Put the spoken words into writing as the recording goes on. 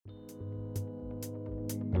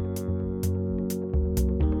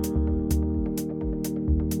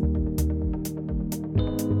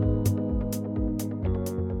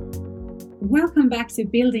Welcome back to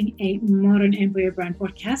Building a Modern Employer Brand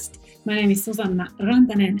podcast. My name is Susanna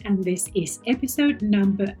Rantanen and this is episode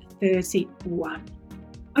number 31.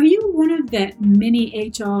 Are you one of the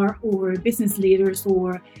many HR or business leaders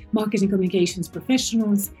or marketing communications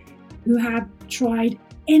professionals who have tried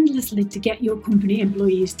endlessly to get your company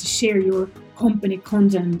employees to share your company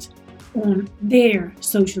content on their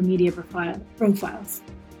social media profiles?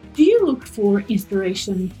 Do you look for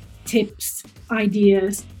inspiration, tips,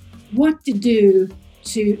 ideas, what to do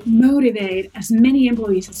to motivate as many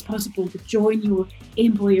employees as possible to join your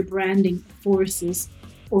employer branding forces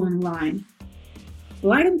online?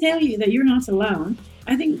 Well, I can tell you that you're not alone.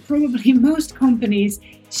 I think probably most companies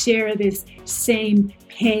share this same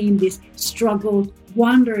pain, this struggle,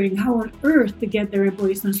 wondering how on earth to get their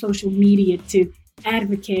employees on social media to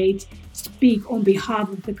advocate, speak on behalf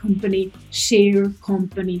of the company, share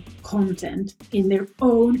company content in their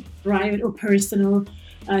own private or personal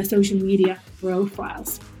social media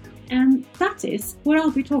profiles. And that is what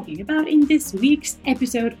I'll be talking about in this week's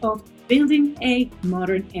episode of Building a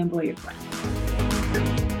Modern Employer Brand.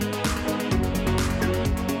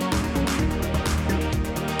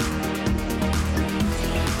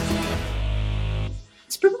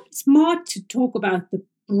 It's probably smart to talk about the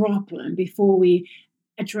problem before we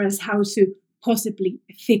address how to possibly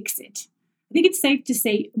fix it. I think it's safe to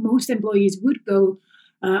say most employees would go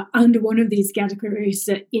under one of these categories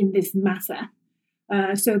in this matter.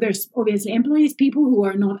 So there's obviously employees, people who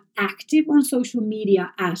are not active on social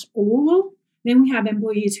media at all. Then we have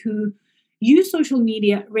employees who use social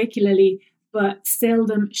media regularly but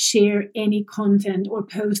seldom share any content or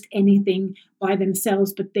post anything by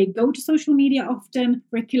themselves, but they go to social media often,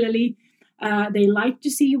 regularly. They like to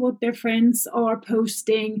see what their friends are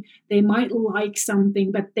posting. They might like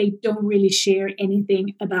something, but they don't really share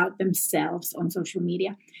anything about themselves on social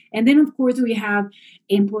media. And then, of course, we have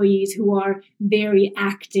employees who are very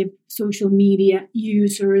active social media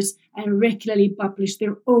users and regularly publish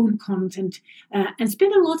their own content and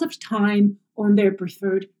spend a lot of time on their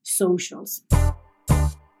preferred socials.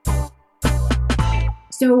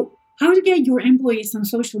 So, how to get your employees on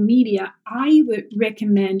social media? I would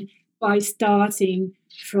recommend by starting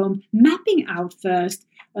from mapping out first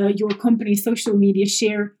your company's social media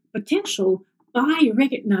share potential by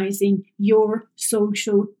recognizing your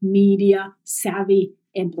social media savvy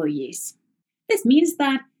employees. This means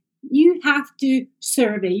that you have to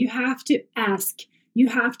survey, you have to ask, you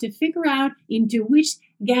have to figure out into which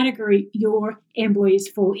category your employees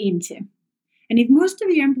fall into. And if most of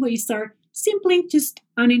your employees are simply just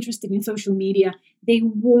uninterested in social media, they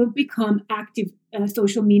won't become active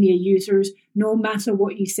social media users no matter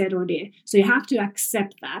what you said or did. So you have to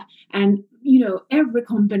accept that. And, every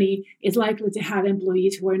company is likely to have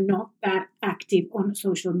employees who are not that active on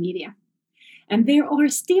social media. And there are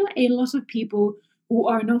still a lot of people who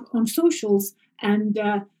are not on socials and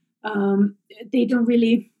they don't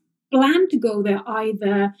really plan to go there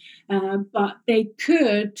either, but they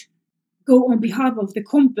could go on behalf of the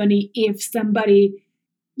company if somebody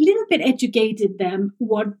little bit educated them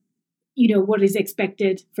what is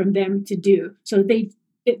expected from them to do. So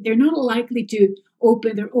they're not likely to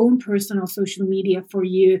open their own personal social media for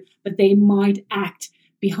you, but they might act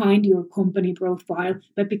behind your company profile.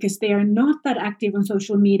 But because they are not that active on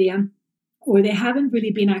social media, or they haven't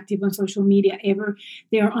really been active on social media ever,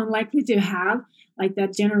 they are unlikely to have like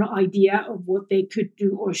that general idea of what they could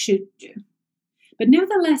do or should do. But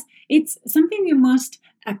nevertheless, it's something you must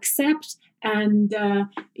accept and,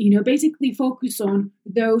 basically focus on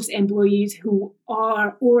those employees who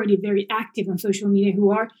are already very active on social media,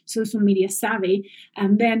 who are social media savvy,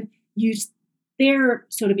 and then use their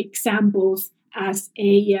sort of examples as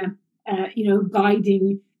a,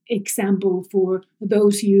 guiding example for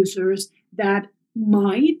those users that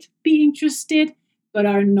might be interested but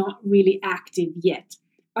are not really active yet.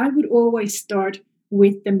 I would always start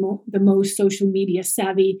with the most social media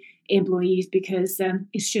savvy employees because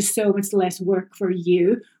it's just so much less work for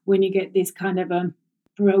you when you get this kind of a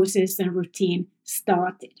process and routine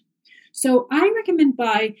started. So I recommend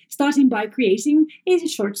starting by creating a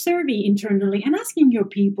short survey internally and asking your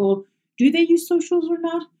people, do they use socials or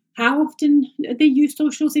not? How often they use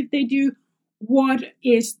socials if they do? What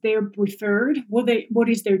is their preferred? What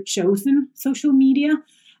is their chosen social media?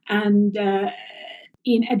 And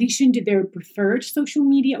in addition to their preferred social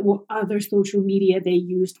media, what other social media they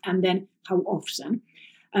used, and then how often.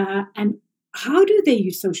 And how do they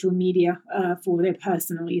use social media for their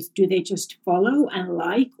personal use? Do they just follow and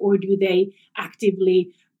like, or do they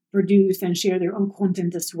actively produce and share their own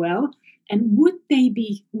content as well? And would they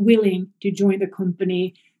be willing to join the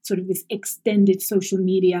company, sort of this extended social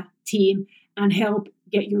media team, and help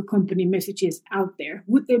get your company messages out there?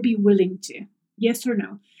 Would they be willing to? Yes or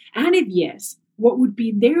no? And if yes, what would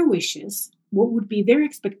be their wishes? What would be their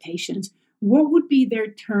expectations? What would be their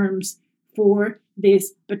terms for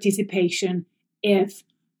this participation if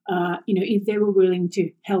if they were willing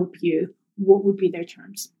to help you? What would be their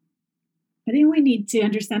terms? I think we need to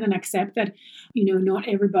understand and accept that, not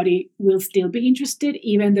everybody will still be interested,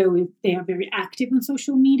 even though they are very active on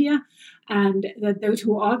social media, and that those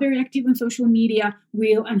who are very active on social media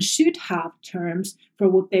will and should have terms for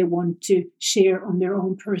what they want to share on their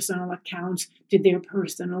own personal accounts to their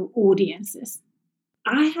personal audiences.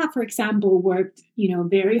 I have, for example, worked,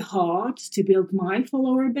 very hard to build my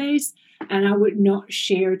follower base, and I would not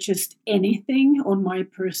share just anything on my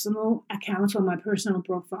personal accounts or my personal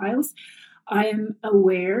profiles. I am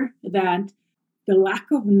aware that the lack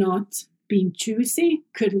of not being choosy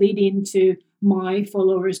could lead into my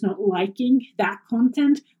followers not liking that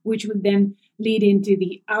content, which would then lead into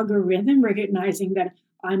the algorithm recognizing that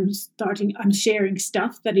I'm sharing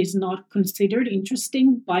stuff that is not considered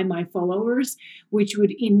interesting by my followers, which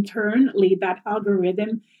would in turn lead that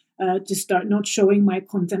algorithm to start not showing my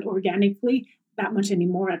content organically that much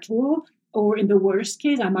anymore at all. Or in the worst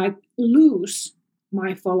case, I might lose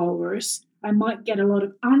my followers. I might get a lot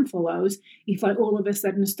of unfollows if I all of a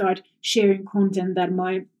sudden start sharing content that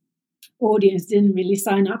my audience didn't really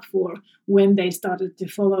sign up for when they started to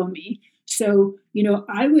follow me. So,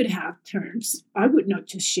 I would have terms. I would not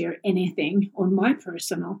just share anything on my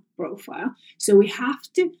personal profile. So we have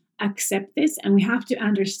to accept this and we have to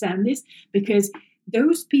understand this, because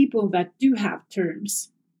those people that do have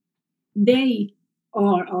terms, they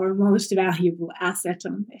are our most valuable asset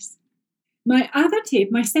on this. My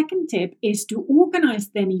second tip is to organize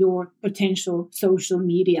then your potential social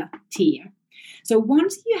media tier. So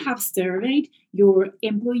once you have surveyed your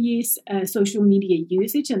employees' social media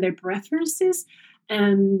usage and their preferences,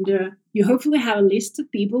 and you hopefully have a list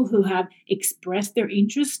of people who have expressed their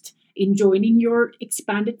interest in joining your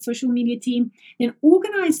expanded social media team, then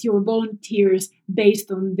organize your volunteers based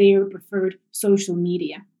on their preferred social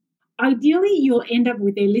media. Ideally, you'll end up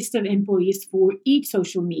with a list of employees for each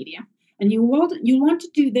social media. And you want to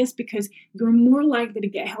do this because you're more likely to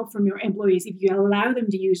get help from your employees if you allow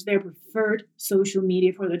them to use their preferred social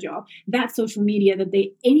media for the job. That social media that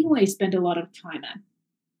they anyway spend a lot of time at.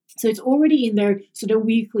 So it's already in their sort of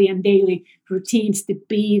weekly and daily routines to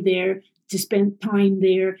be there, to spend time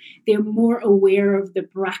there. They're more aware of the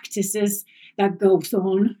practices that goes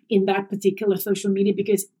on in that particular social media,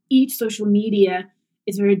 because each social media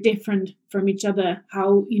is very different from each other.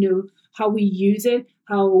 How we use it,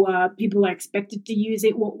 how people are expected to use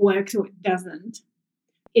it, what works, what doesn't.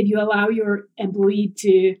 If you allow your employee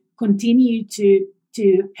to continue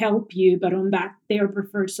to help you, but on their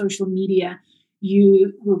preferred social media,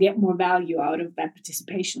 you will get more value out of that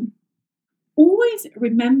participation. Always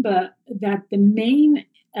remember that the main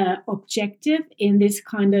objective in this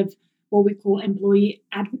kind of what we call employee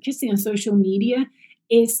advocacy on social media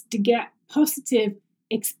is to get positive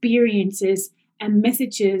experiences and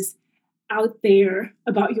messages out there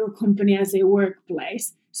about your company as a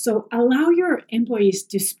workplace. So allow your employees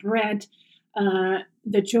to spread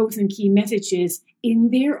the chosen key messages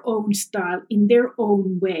in their own style, in their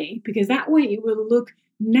own way, because that way it will look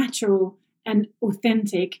natural and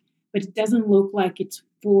authentic, but it doesn't look like it's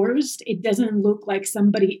forced. It doesn't look like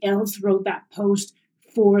somebody else wrote that post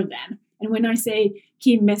for them. And when I say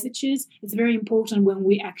key messages, it's very important when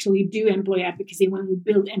we actually do employee advocacy, when we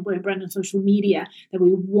build employee brand on social media, that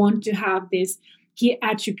we want to have these key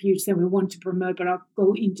attributes that we want to promote, but I'll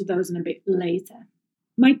go into those in a bit later.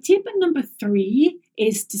 My tip number 3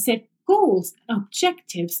 is to set goals and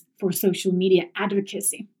objectives for social media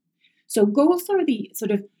advocacy. So goals are the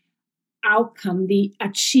sort of outcome, the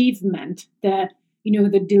achievement, the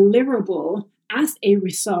deliverable as a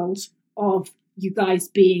result of you guys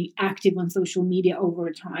being active on social media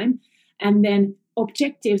over time. And then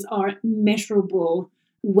objectives are measurable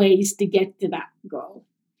ways to get to that goal.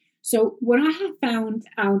 So what I have found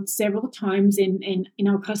out several times in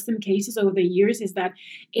our custom cases over the years is that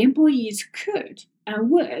employees could and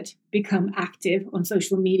would become active on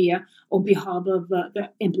social media on behalf of the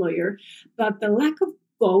employer, but the lack of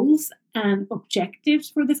goals and objectives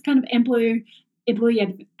for this kind of employee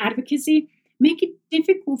advocacy make it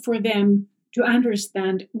difficult for them to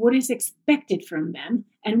understand what is expected from them.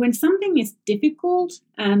 And when something is difficult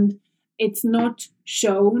and it's not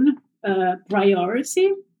shown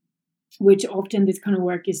priority, which often this kind of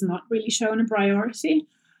work is not really shown a priority,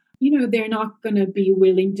 they're not going to be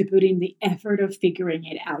willing to put in the effort of figuring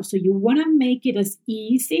it out. So you want to make it as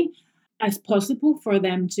easy as possible for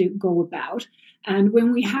them to go about. And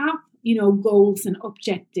when we have goals and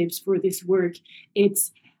objectives for this work.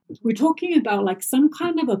 We're talking about like some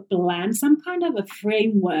kind of a plan, some kind of a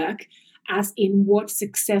framework, as in what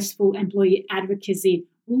successful employee advocacy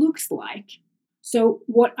looks like. So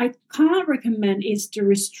what I can't recommend is to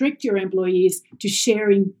restrict your employees to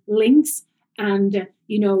sharing links and,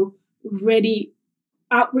 ready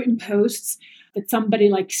outwritten posts that somebody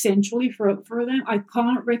like centrally wrote for them. I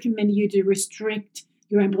can't recommend you to restrict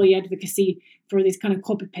your employee advocacy for this kind of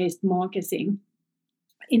copy-paste marketing.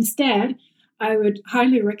 Instead, I would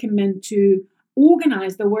highly recommend to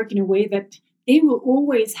organize the work in a way that they will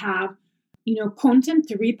always have, content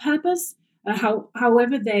to repurpose,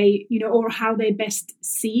 however they, or how they best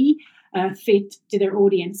see fit to their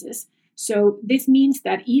audiences. So this means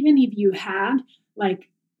that even if you had like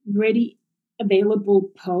ready available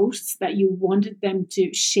posts that you wanted them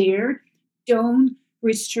to share, don't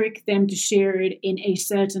restrict them to share it in a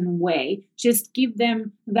certain way. Just give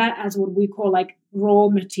them that as what we call like raw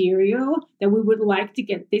material, that we would like to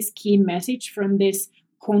get this key message from this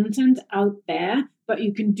content out there, but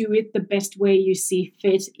you can do it the best way you see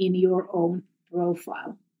fit in your own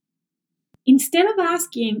profile. Instead of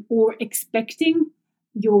asking or expecting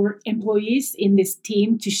your employees in this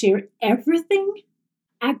team to share everything,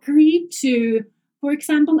 agree to, for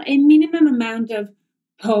example, a minimum amount of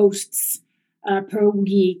posts per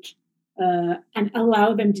week and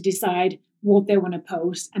allow them to decide what they want to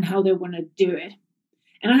post and how they want to do it.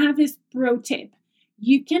 And I have this pro tip.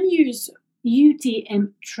 You can use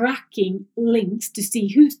UTM tracking links to see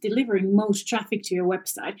who's delivering most traffic to your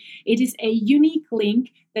website. It is a unique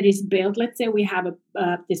link that is built. Let's say we have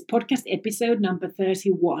this podcast episode number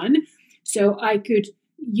 31. So I could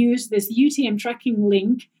use this UTM tracking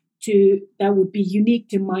link that would be unique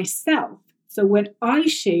to myself. So when I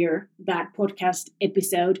share that podcast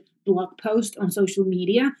episode blog post on social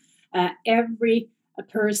media, every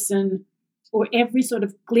person or every sort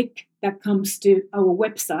of click that comes to our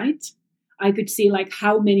website, I could see like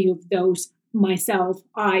how many of those myself,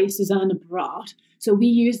 Susanna Braat. So we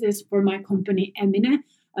use this for my company Emine.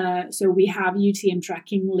 So we have UTM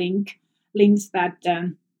tracking links that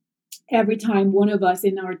every time one of us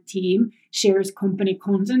in our team shares company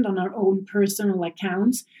content on our own personal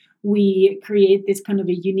accounts, we create this kind of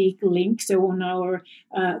a unique link. So on our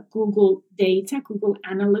Google data, Google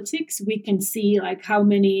Analytics, we can see like how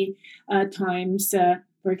many times,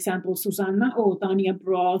 for example, Susanna or Tanya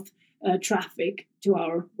brought traffic to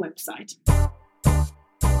our website.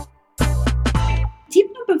 Tip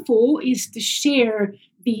number 4 is to share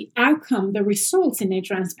the outcome, the results in a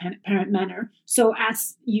transparent manner. So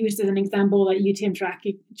as used as an example, that UTM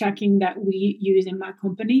tracking that we use in my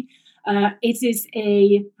company, it is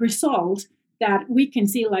a result that we can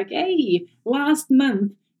see like, hey, last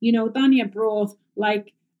month, Tanya brought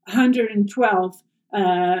like 112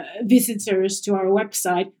 visitors to our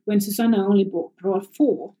website when Susanna only brought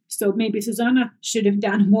 4. So maybe Susanna should have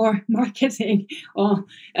done more marketing or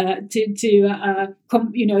to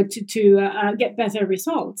get better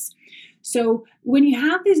results. So when you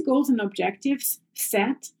have these goals and objectives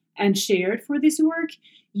set and shared for this work,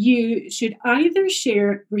 you should either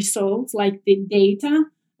share results like the data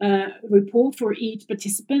report for each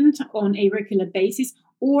participant on a regular basis,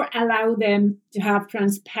 or allow them to have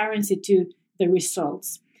transparency to the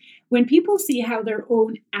results. When people see how their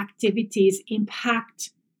own activities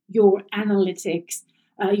impact your analytics,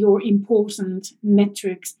 your important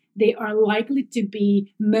metrics, they are likely to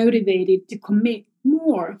be motivated to commit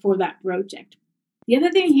more for that project. The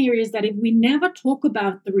other thing here is that if we never talk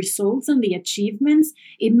about the results and the achievements,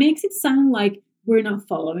 it makes it sound like we're not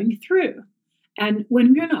following through. And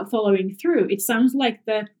when we're not following through, it sounds like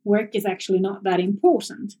the work is actually not that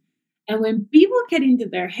important. And when people get into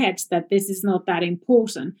their heads that this is not that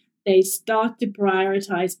important, they start to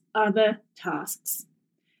prioritize other tasks.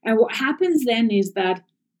 And what happens then is that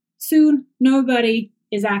soon nobody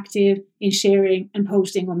is active in sharing and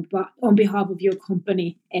posting on behalf of your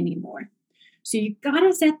company anymore. So you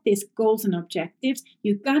gotta set these goals and objectives.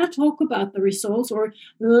 You gotta talk about the results, or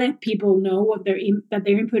let people know that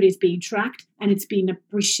their input is being tracked and it's being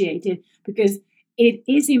appreciated, because it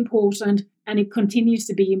is important and it continues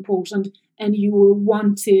to be important. And you will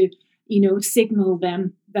want to, signal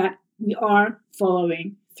them that we are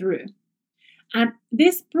following through. And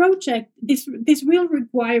this project, this will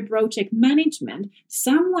require project management.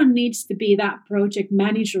 Someone needs to be that project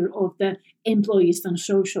manager of the Employees on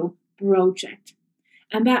Social project.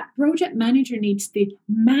 And that project manager needs to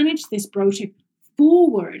manage this project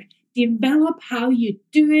forward, develop how you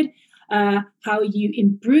do it, how you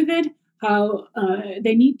improve it, how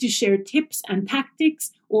they need to share tips and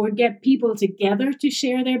tactics or get people together to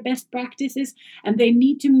share their best practices. And they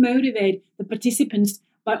need to motivate the participants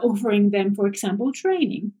by offering them, for example,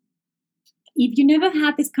 training. If you never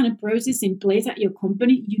had this kind of process in place at your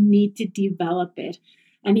company, you need to develop it.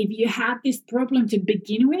 And if you had this problem to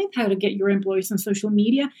begin with, how to get your employees on social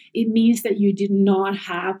media, it means that you did not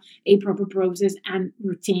have a proper process and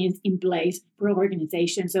routines in place for your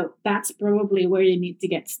organization. So that's probably where you need to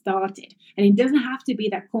get started. And it doesn't have to be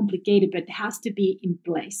that complicated, but it has to be in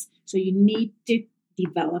place. So you need to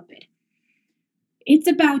develop it. It's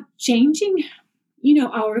about changing,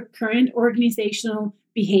 our current organizational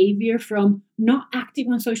behavior from not active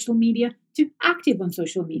on social media to active on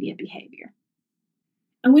social media behavior.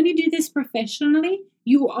 And when you do this professionally,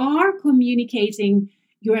 you are communicating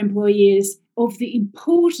your employees of the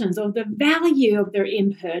importance, of the value of their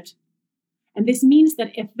input. And this means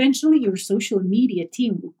that eventually your social media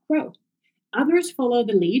team will grow. Others follow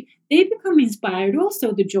the lead. They become inspired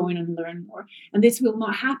also to join and learn more. And this will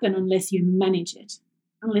not happen unless you manage it,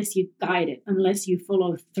 unless you guide it, unless you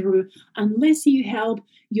follow through, unless you help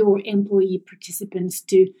your employee participants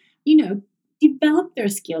to, develop their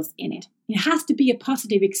skills in it. It has to be a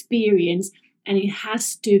positive experience and it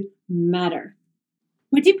has to matter.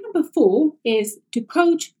 My tip number 4 is to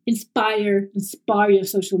coach, inspire your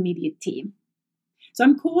social media team. So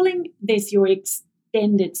I'm calling this your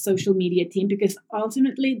extended social media team because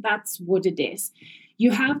ultimately that's what it is.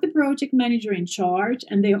 You have the project manager in charge,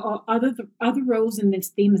 and there are other roles in this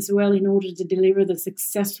team as well in order to deliver the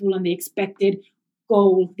successful and the expected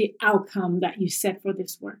goal, the outcome that you set for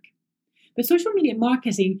this work. But social media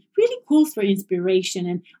marketing really calls for inspiration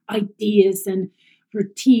and ideas and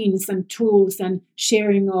routines and tools and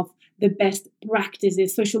sharing of the best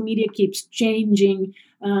practices. Social media keeps changing.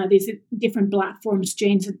 These different platforms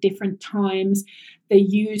change at different times.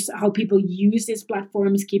 How people use these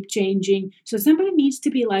platforms keep changing. So somebody needs to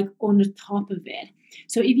be on the top of it.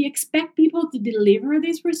 So if you expect people to deliver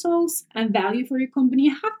these results and value for your company,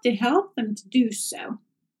 you have to help them to do so.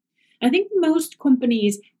 I think most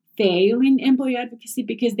companies fail in employee advocacy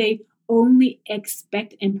because they only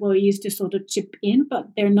expect employees to sort of chip in, but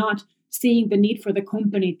they're not seeing the need for the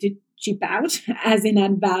company to chip out, as in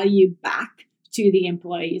add value back to the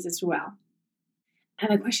employees as well.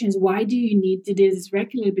 And the question is, why do you need to do this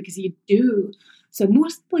regularly? Because you do. So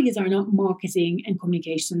most employees are not marketing and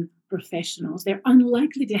communication professionals. They're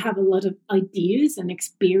unlikely to have a lot of ideas and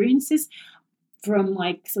experiences from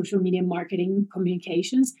social media marketing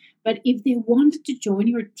communications. But if they wanted to join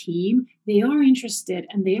your team, they are interested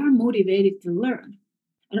and they are motivated to learn.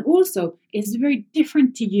 And also, it's very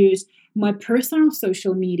different to use my personal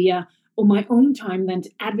social media or my own time than to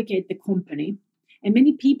advocate the company. And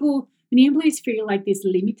many employees feel like these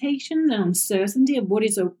limitations and uncertainty of what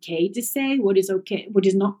is okay to say, what is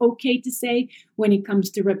not okay to say when it comes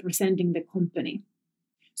to representing the company.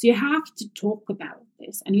 So you have to talk about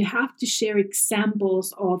this and you have to share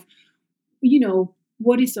examples of,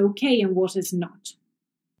 what is okay and what is not.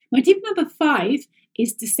 My tip number 5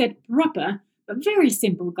 is to set proper but very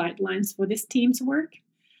simple guidelines for this team's work.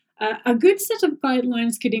 A good set of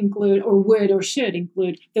guidelines could include, or would or should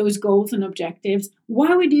include, those goals and objectives.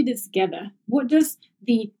 Why we do this together? What does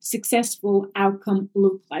the successful outcome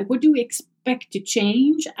look like? What do we expect to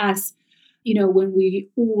change as when we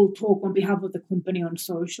all talk on behalf of the company on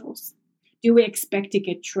socials? Do we expect to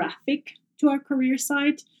get traffic to our career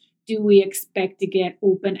site? Do we expect to get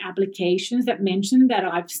open applications that mention that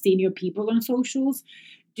I've seen your people on socials?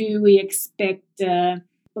 Do we expect to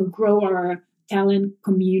grow our talent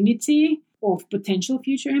community of potential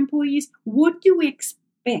future employees? What do we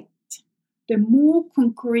expect? The more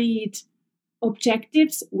concrete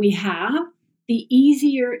objectives we have, the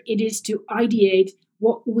easier it is to ideate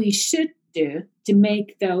what we should do to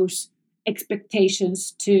make those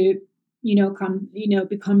expectations to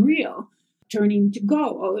become real, turn into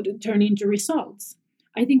turn into results.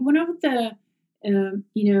 I think one of the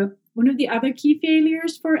other key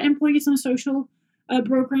failures for employees on social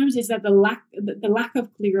programs is that the lack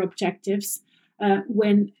of clear objectives.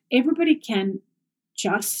 When everybody can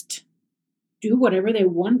just do whatever they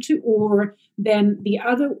want to, or then the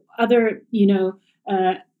other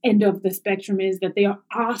end of the spectrum is that they are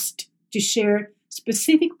asked to share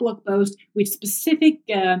specific blog posts with specific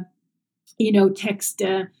text,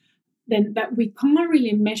 then that we can't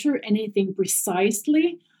really measure anything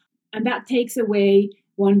precisely, and that takes away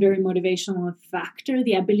one very motivational factor,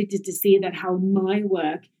 the ability to see that how my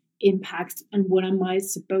work impacts and what am I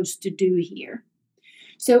supposed to do here.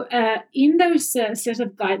 So in those set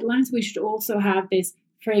of guidelines, we should also have this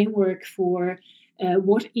framework for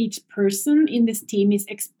what each person in this team is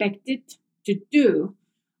expected to do,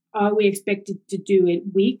 are we expected to do it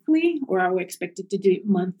weekly or are we expected to do it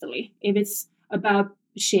monthly? If it's about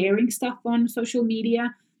sharing stuff on social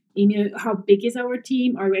media, how big is our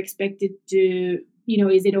team? Are we expected to,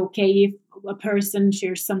 is it okay if a person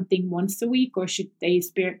shares something once a week, or should they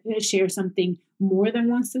share something more than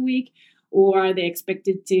once a week? Or are they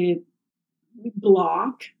expected to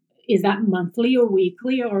blog? Is that monthly or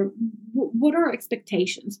weekly, or what are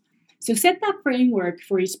expectations? So set that framework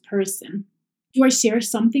for each person. Do I share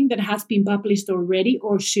something that has been published already,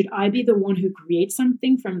 or should I be the one who creates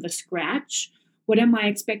something from the scratch? What am I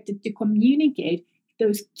expected to communicate?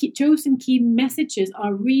 Those chosen key messages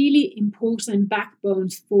are really important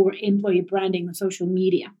backbones for employee branding on social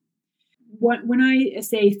media. When I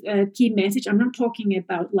say key message, I'm not talking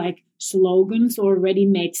about like slogans or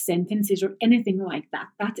ready-made sentences or anything like that.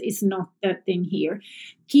 That is not the thing here.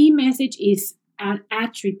 Key message is an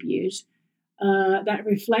attribute that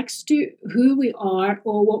reflects to who we are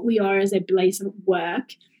or what we are as a place of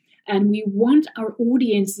work. And we want our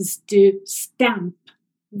audiences to stamp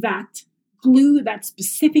that, glue that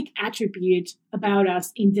specific attribute about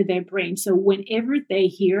us into their brain. So whenever they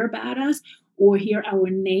hear about us or hear our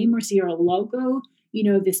name or see our logo,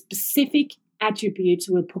 the specific attributes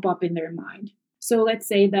will pop up in their mind. So let's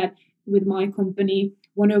say that with my company,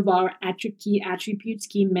 one of our key attributes,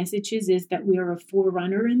 key messages is that we are a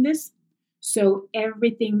forerunner in this. So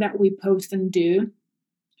everything that we post and do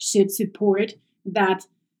should support that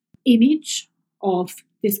image of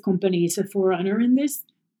this company is a forerunner in this,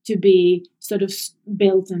 to be sort of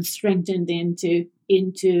built and strengthened into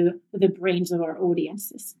the brains of our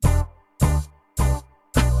audiences.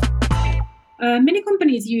 Many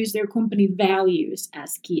companies use their company values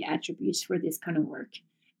as key attributes for this kind of work.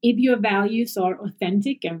 If your values are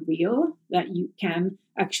authentic and real, that you can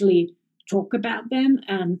actually talk about them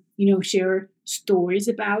and share stories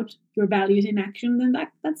about your values in action, then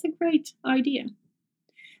that's a great idea.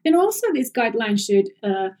 Then also this guideline should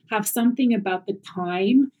have something about the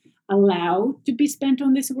time allowed to be spent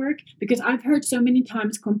on this work, because I've heard so many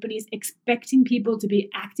times companies expecting people to be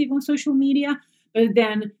active on social media, but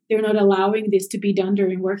then they're not allowing this to be done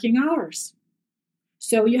during working hours.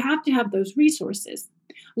 So you have to have those resources.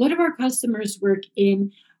 A lot of our customers work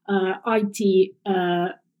in IT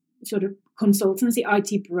sort of consultancy,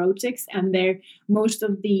 IT projects, and most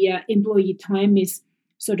of the employee time is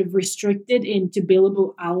sort of restricted into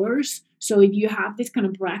billable hours. So if you have this kind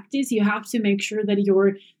of practice, you have to make sure that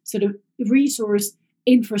your sort of resource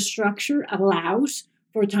infrastructure allows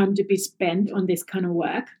for time to be spent on this kind of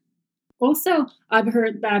work. Also, I've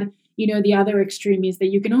heard that, the other extreme is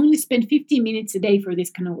that you can only spend 15 minutes a day for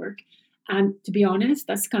this kind of work. And to be honest,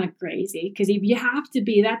 that's kind of crazy, because if you have to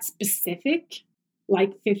be that specific,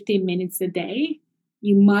 like 15 minutes a day,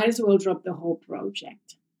 you might as well drop the whole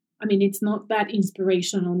project. I mean, it's not that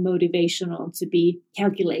inspirational, motivational to be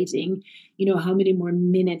calculating, how many more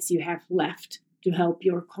minutes you have left to help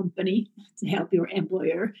your company, to help your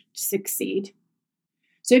employer to succeed.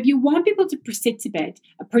 So if you want people to participate,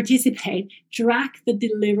 track the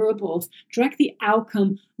deliverables, track the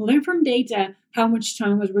outcome, learn from data how much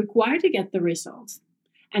time was required to get the results.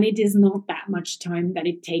 And it is not that much time that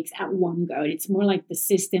it takes at one go. It's more like the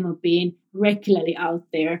system of being regularly out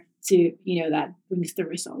there to, that brings the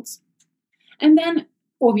results. And then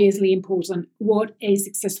obviously important, what a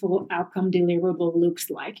successful outcome deliverable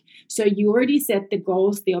looks like. So you already set the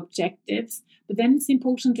goals, the objectives, but then it's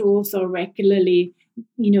important to also regularly,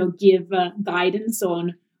 give guidance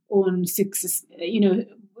on success,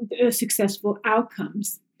 successful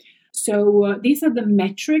outcomes. So these are the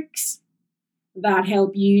metrics that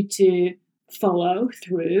help you to follow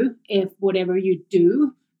through if whatever you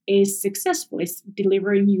do is successful, is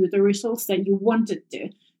delivering you the results that you wanted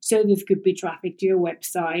to. So this could be traffic to your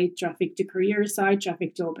website, traffic to career site,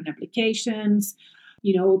 traffic to open applications,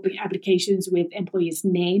 open applications with employee's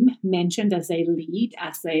name mentioned as a lead,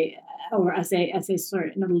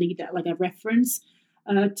 not lead, like a reference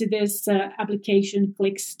to this application,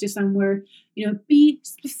 clicks to somewhere. Be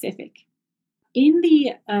specific. In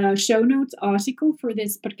the show notes article for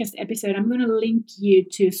this podcast episode, I'm going to link you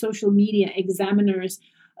to Social Media Examiner's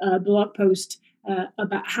blog post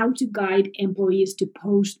about how to guide employees to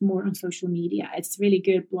post more on social media. It's a really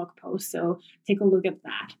good blog post, so take a look at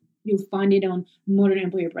that. You'll find it on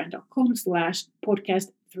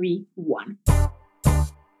modernemployerbrand.com/podcast31.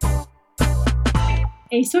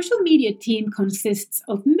 A social media team consists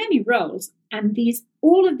of many roles, and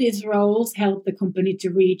all of these roles help the company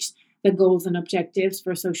to reach the goals and objectives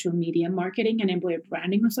for social media marketing and employer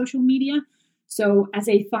branding on social media. So, as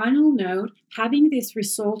a final note, having this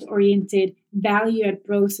result oriented value add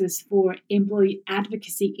process for employee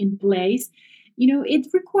advocacy in place, it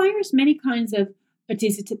requires many kinds of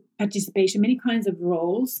participation, many kinds of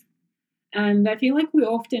roles. And I feel like we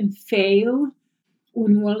often fail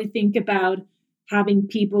when we only think about having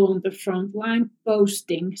people on the front line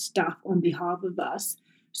posting stuff on behalf of us.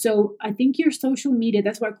 So I think your social media,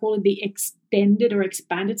 that's why I call it the extended or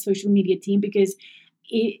expanded social media team, because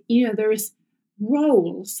there's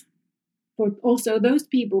roles for also those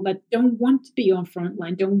people that don't want to be on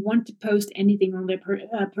frontline, don't want to post anything on their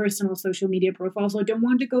personal social media profiles, or don't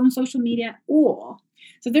want to go on social media at all.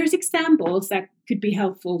 So there's examples that could be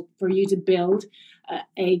helpful for you to build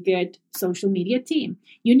a good social media team.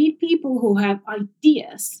 You need people who have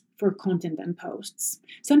ideas for content and posts.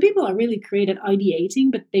 Some people are really great at ideating,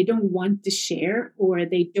 but they don't want to share, or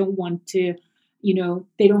they don't want to,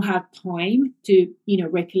 they don't have time to,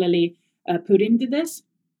 regularly put into this.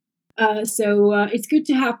 So it's good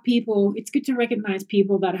to have people, it's good to recognize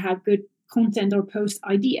people that have good content or post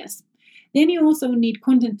ideas. Then you also need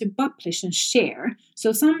content to publish and share.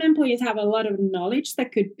 So some employees have a lot of knowledge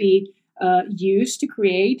that could be used to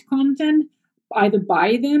create content, either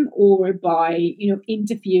by them or by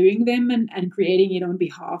interviewing them and creating it on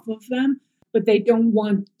behalf of them. But they don't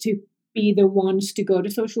want to be the ones to go to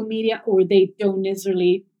social media, or they don't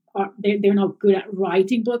necessarily they're not good at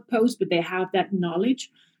writing blog posts, but they have that knowledge.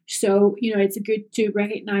 So, it's good to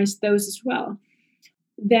recognize those as well.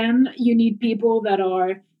 Then you need people that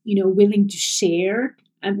are, willing to share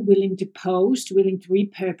and willing to post, willing to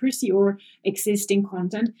repurpose your existing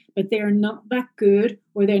content, but they're not that good,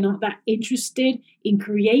 or they're not that interested in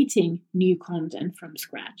creating new content from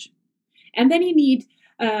scratch. And then you need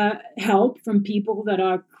help from people that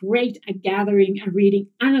are great at gathering and reading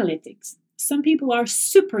analytics. Some people are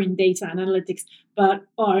super in data analytics, but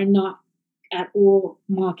are not at all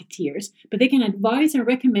marketeers, but they can advise and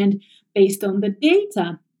recommend based on the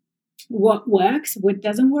data what works, what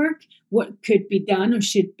doesn't work, what could be done or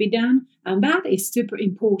should be done. And that is super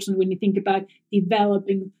important when you think about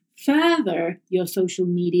developing further your social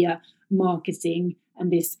media marketing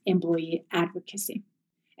and this employee advocacy.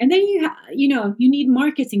 And then you need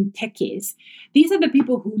marketing techies. These are the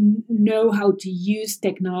people who know how to use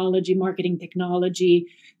technology, marketing technology,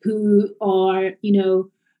 who are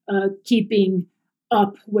keeping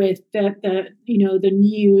up with the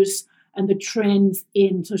news and the trends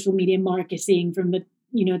in social media marketing from the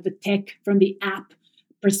tech, from the app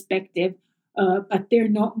perspective. But they're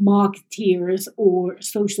not marketeers or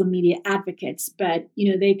social media advocates, but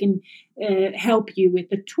they can help you with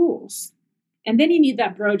the tools. And then you need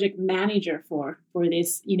that project manager for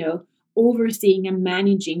this, overseeing and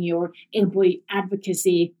managing your employee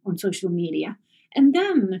advocacy on social media. And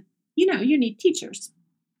then, you need teachers,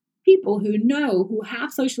 people who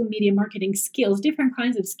have social media marketing skills, different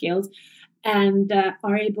kinds of skills, and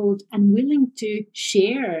are able and willing to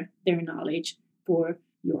share their knowledge for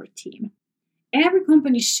your team. Every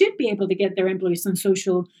company should be able to get their employees on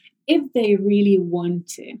social if they really want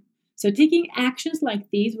to. So taking actions like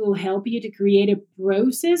these will help you to create a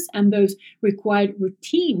process and those required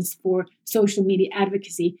routines for social media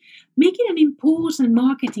advocacy. Make it an important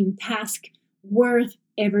marketing task worth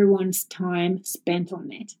everyone's time spent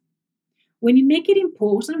on it. When you make it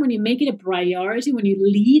important, when you make it a priority, when you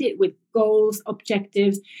lead it with goals,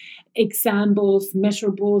 objectives, examples,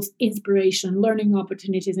 measurables, inspiration, learning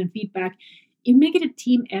opportunities, and feedback, you make it a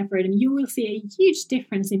team effort, and you will see a huge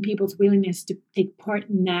difference in people's willingness to take part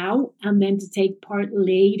now and then to take part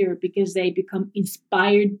later, because they become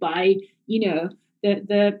inspired by,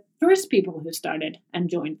 the first people who started and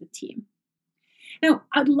joined the team. Now,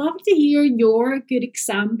 I'd love to hear your good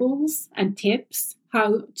examples and tips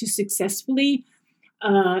how to successfully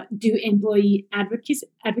do employee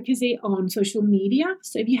advocacy on social media.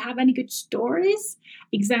 So if you have any good stories,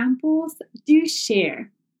 examples, do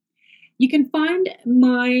share. You can find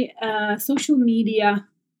my social media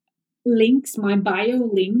links, my bio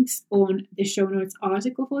links on the show notes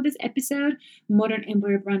article for this episode,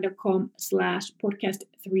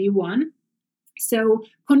 modernemployerbrand.com/podcast31. So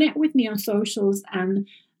connect with me on socials and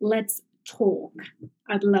let's talk.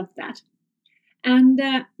 I'd love that. And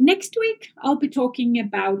next week, I'll be talking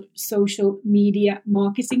about social media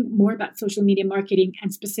marketing, more about social media marketing,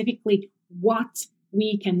 and specifically what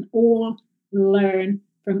we can all learn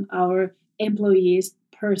from our employees'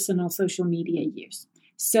 personal social media use.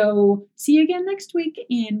 So see you again next week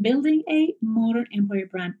in Building a Modern Employer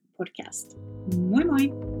Brand podcast. Moi moi.